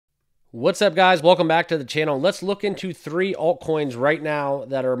What's up, guys? Welcome back to the channel. Let's look into three altcoins right now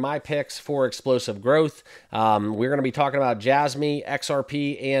that are my picks for explosive growth. We're going to be talking about Jasmy,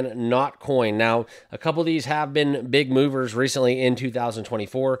 XRP, and notcoin. Now, a couple of these have been big movers recently in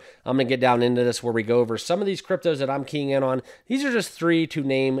 2024. I'm going to get down into this where we go over some of these cryptos that I'm keying in on. These are just three to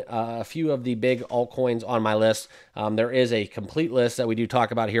name a few of the big altcoins on my list. There is a complete list that we do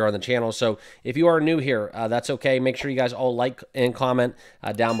talk about here on the channel. So if you are new here, that's okay. Make sure you guys all like and comment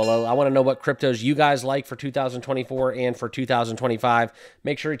down below. I want to know what cryptos you guys like for 2024 and for 2025.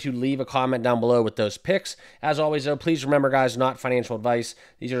 Make sure to leave a comment down below with those picks. As always, though, please remember, guys, not financial advice.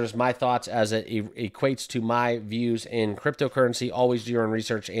 These are just my thoughts as it equates to my views in cryptocurrency. Always do your own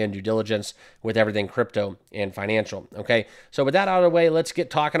research and due diligence with everything crypto and financial. Okay, so with that out of the way, let's get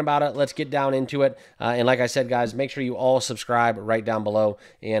talking about it. Let's get down into it. And like I said, guys, make sure you all subscribe right down below,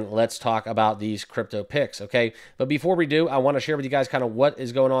 and let's talk about these crypto picks. Okay, but before we do, I want to share with you guys kind of what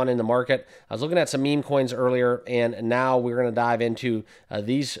is going on in the market. I was looking at some meme coins earlier, and now we're going to dive into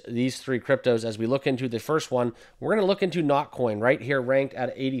these three cryptos. As we look into the first one, we're going to look into notcoin right here, ranked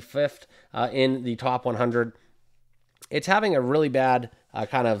at 85th in the top 100. It's having a really bad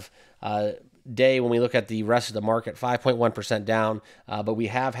kind of day when we look at the rest of the market, 5.1% down, but we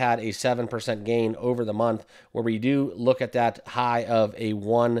have had a 7% gain over the month, where we do look at that high of a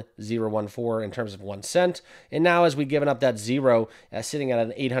 1014 in terms of 1 cent. And now, as we've given up that zero, sitting at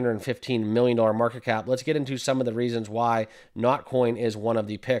an $815 million market cap, let's get into some of the reasons why notcoin is one of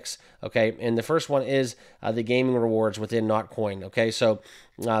the picks. Okay, and the first one is the gaming rewards within notcoin. Okay, so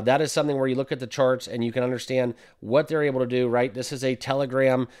that is something where you look at the charts and you can understand what they're able to do, right? This is a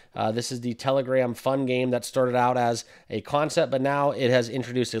Telegram. This is the Telegram fun game that started out as a concept, but now it has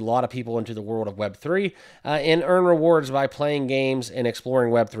introduced a lot of people into the world of Web3 and earn rewards by playing games and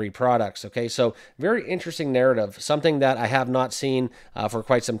exploring Web3 products. Okay, so very interesting narrative, something that I have not seen for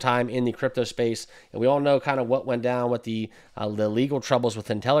quite some time in the crypto space. And we all know kind of what went down with the legal troubles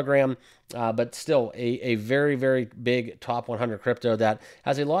within Telegram. But still a very, very big top 100 crypto that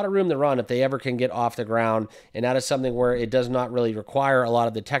has a lot of room to run if they ever can get off the ground. And that is something where it does not really require a lot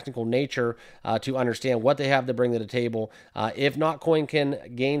of the technical nature to understand what they have to bring to the table. If notcoin can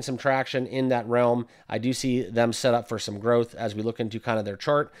gain some traction in that realm, I do see them set up for some growth as we look into kind of their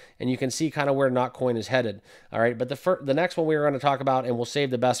chart. And you can see kind of where notcoin is headed. All right, but the next one we're going to talk about, and we'll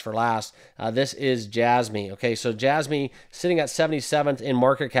save the best for last, this is Jasmy. Okay, so Jasmy sitting at 77th in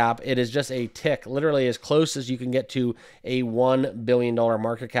market cap. It is just a tick, literally as close as you can get to a $1 billion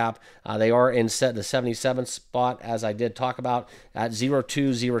market cap. They are in the 77th spot, as I did talk about, at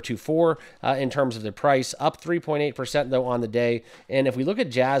 02024 in terms of the price, up 3.8% though on the day. And if we look at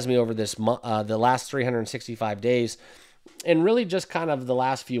Jasmy over this the last 365 days, and really just kind of the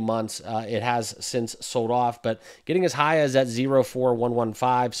last few months, it has since sold off, but getting as high as that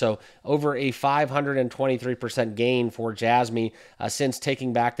 04115, so over a 523% gain for Jasmy since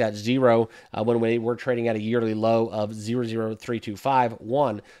taking back that zero when we were trading at a yearly low of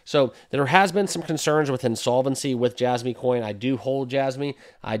 0.03251. So there has been some concerns with insolvency with Jasmy coin. I do hold Jasmy.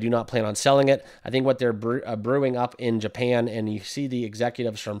 I do not plan on selling it. I think what they're brewing up in Japan, and you see the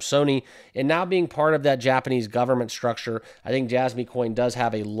executives from Sony, and now being part of that Japanese government structure, I think Jasmy coin does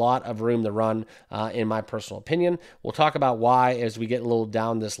have a lot of room to run, in my personal opinion. We'll talk about why as we get a little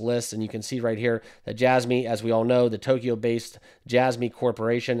down this list, and you can see right here that Jasmy, as we all know, the Tokyo-based Jasmy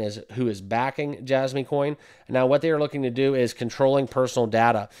Corporation is who is backing Jasmy coin. Now, what they are looking to do is controlling personal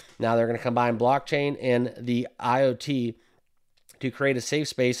data. Now, they're going to combine blockchain and the IoT to create a safe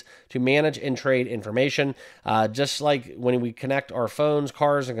space to manage and trade information. Just like when we connect our phones,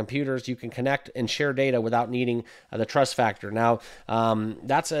 cars, and computers, you can connect and share data without needing the trust factor. Now,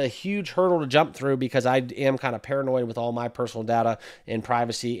 that's a huge hurdle to jump through because I am kind of paranoid with all my personal data and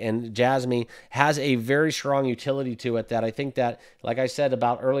privacy, and Jasmy has a very strong utility to it that I think that, like I said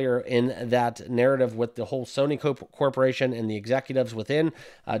about earlier in that narrative with the whole Sony Corporation and the executives within,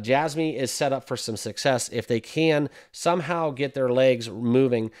 Jasmy is set up for some success if they can somehow get their legs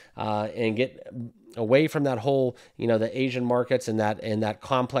moving and get away from that whole, the Asian markets and that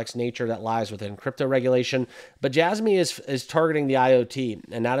complex nature that lies within crypto regulation. But Jasmy is targeting the IoT,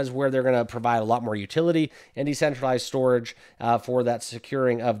 and that is where they're going to provide a lot more utility and decentralized storage for that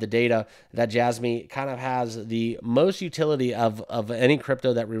securing of the data. That Jasmy kind of has the most utility of any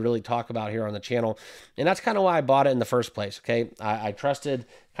crypto that we really talk about here on the channel, and that's kind of why I bought it in the first place. Okay, I trusted,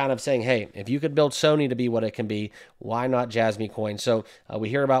 kind of saying, hey, if you could build Sony to be what it can be, why not Jasmy coin? So we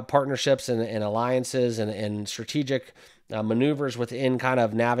hear about partnerships and alliances and strategic maneuvers within kind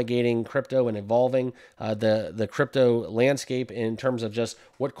of navigating crypto and evolving the crypto landscape in terms of just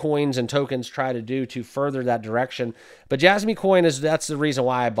what coins and tokens try to do to further that direction. But Jasmy coin that's the reason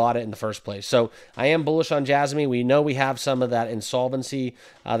why I bought it in the first place. So I am bullish on Jasmy. We know we have some of that insolvency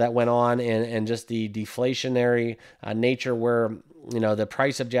that went on and just the deflationary nature where the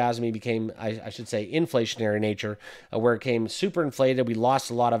price of Jasmy became, I should say, inflationary nature, where it came super inflated. We lost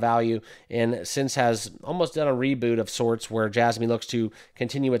a lot of value, and since has almost done a reboot of sorts where Jasmy looks to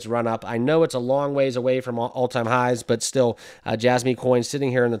continue its run up. I know it's a long ways away from all-time highs, but still, Jasmy coin sitting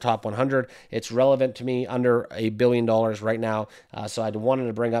here in the top 100. It's relevant to me, under $1 billion right now. So I wanted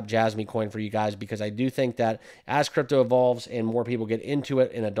to bring up Jasmy coin for you guys because I do think that as crypto evolves and more people get into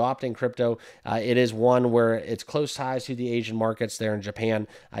it and adopting crypto, it is one where it's close ties to the Asian markets there in Japan.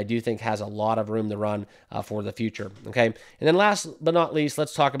 I do think has a lot of room to run for the future. Okay. And then last but not least,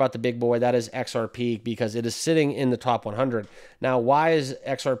 let's talk about the big boy. That is XRP, because it is sitting in the top 100. Now, why is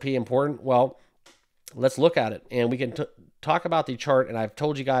XRP important? Well, let's look at it, and we can talk about the chart. And I've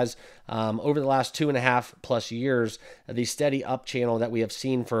told you guys over the last 2.5+ years, the steady up channel that we have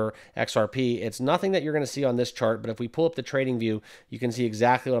seen for XRP. It's nothing that you're going to see on this chart, but if we pull up the trading view, you can see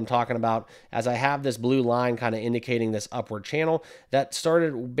exactly what I'm talking about, as I have this blue line kind of indicating this upward channel that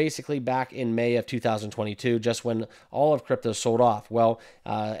started basically back in May of 2022, just when all of crypto sold off. Well,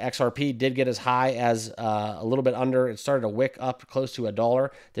 XRP did get as high as a little bit under. It started to wick up close to $1.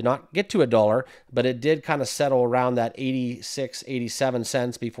 Did not get to $1, but it did kind of settle around that 86, 87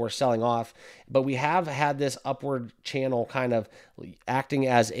 cents before selling off. But we have had this upward channel kind of acting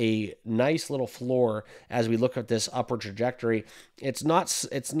as a nice little floor as we look at this upward trajectory. It's not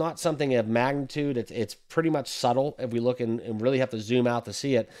something of magnitude. It's pretty much subtle if we look and really have to zoom out to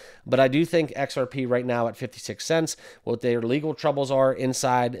see it. But I do think XRP right now at 56 cents, what their legal troubles are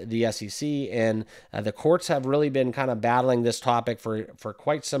inside the SEC, and the courts have really been kind of battling this topic for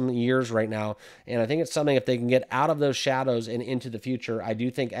quite some years right now. And I think it's something, if they can get out of those shadows and into the future, I do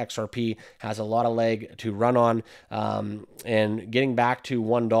think XRP has a lot of leg to run on, and getting back to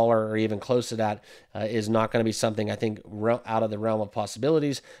 $1 or even close to that is not going to be something, I think, out of the realm of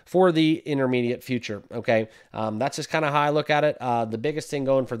possibilities for the intermediate future. Okay, that's just kind of how I look at it. The biggest thing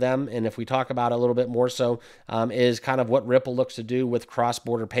going for them, and if we talk about it a little bit more so, is kind of what Ripple looks to do with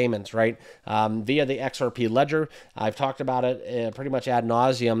cross-border payments, right? Via the XRP ledger. I've talked about it pretty much ad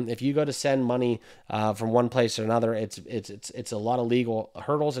nauseum. If you go to send money from one place to another, it's a lot of legal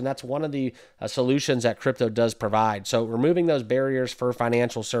hurdles, and that's one of the solutions that crypto does provide. So removing those barriers for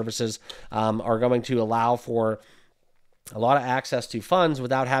financial services are going to allow for a lot of access to funds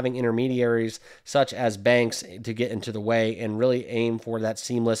without having intermediaries such as banks to get into the way, and really aim for that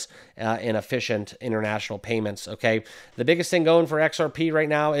seamless and efficient international payments. Okay, the biggest thing going for XRP right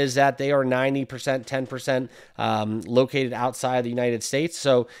now is that they are 90%, 10% located outside the United States.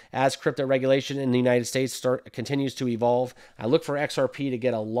 So as crypto regulation in the United States continues to evolve, I look for XRP to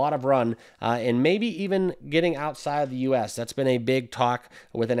get a lot of run, and maybe even getting outside the US. That's been a big talk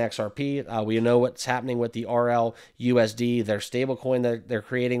within XRP. We know what's happening with the RL USD, their stablecoin that they're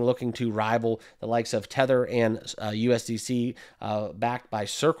creating, looking to rival the likes of Tether and USDC, backed by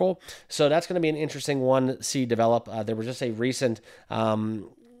Circle. So that's going to be an interesting one to see develop. There was just a recent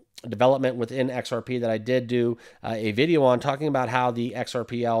development within XRP that I did do a video on, talking about how the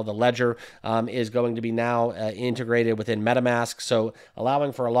XRPL, the ledger, is going to be now integrated within MetaMask, so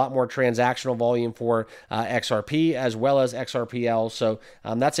allowing for a lot more transactional volume for XRP as well as XRPL. So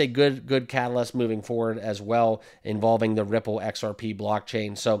that's a good catalyst moving forward as well, involving the Ripple XRP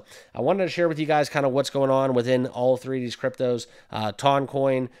blockchain. So I wanted to share with you guys kind of what's going on within all three of these cryptos,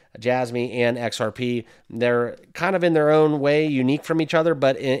 Toncoin, Jasmy, and XRP. They're kind of in their own way unique from each other,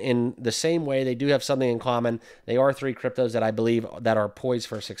 but in the same way, they do have something in common. They are three cryptos that I believe that are poised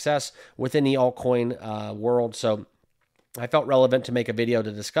for success within the altcoin world. So I felt relevant to make a video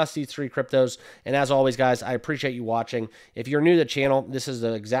to discuss these three cryptos. And as always, guys, I appreciate you watching. If you're new to the channel, this is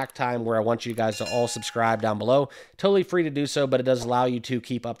the exact time where I want you guys to all subscribe down below. Totally free to do so, but it does allow you to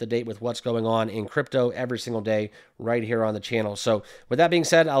keep up to date with what's going on in crypto every single day right here on the channel. So with that being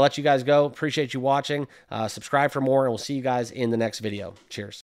said, I'll let you guys go. Appreciate you watching. Subscribe for more, and we'll see you guys in the next video. Cheers.